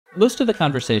Most of the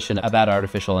conversation about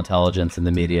artificial intelligence in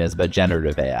the media is about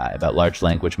generative AI, about large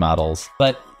language models.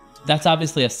 But that's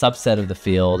obviously a subset of the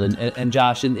field. And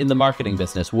Josh, in the marketing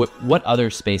business, what other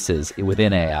spaces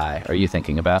within AI are you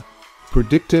thinking about?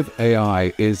 Predictive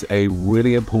AI is a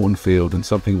really important field and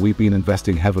something we've been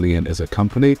investing heavily in as a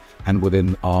company and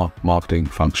within our marketing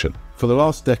function. For the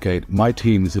last decade, my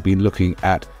teams have been looking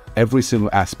at every single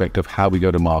aspect of how we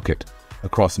go to market,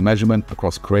 across measurement,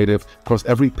 across creative, across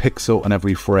every pixel and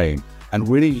every frame, and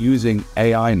really using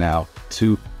AI now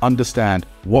to understand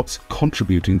what's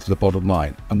contributing to the bottom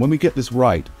line. And when we get this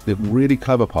right, the really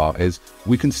clever part is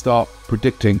we can start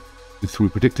predicting through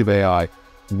predictive AI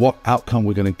what outcome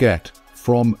we're going to get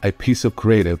from a piece of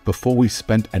creative before we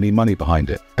spent any money behind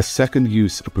it. A second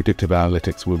use of predictive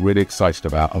analytics we're really excited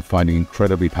about and finding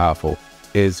incredibly powerful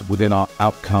is within our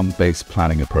outcome-based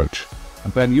planning approach.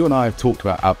 And Ben, you and I have talked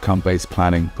about outcome-based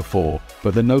planning before,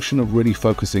 but the notion of really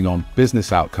focusing on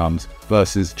business outcomes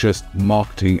versus just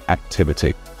marketing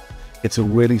activity. It's a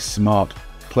really smart,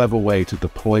 clever way to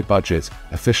deploy budgets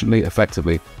efficiently,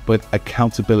 effectively, but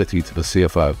accountability to the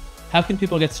CFO. How can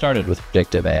people get started with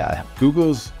predictive AI?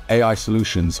 Google's AI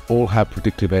solutions all have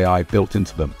predictive AI built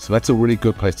into them. So that's a really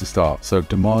good place to start. So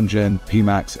Demand Gen,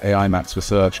 PMax, AI Max for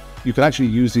search. You can actually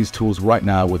use these tools right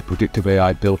now with predictive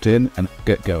AI built in and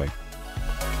get going.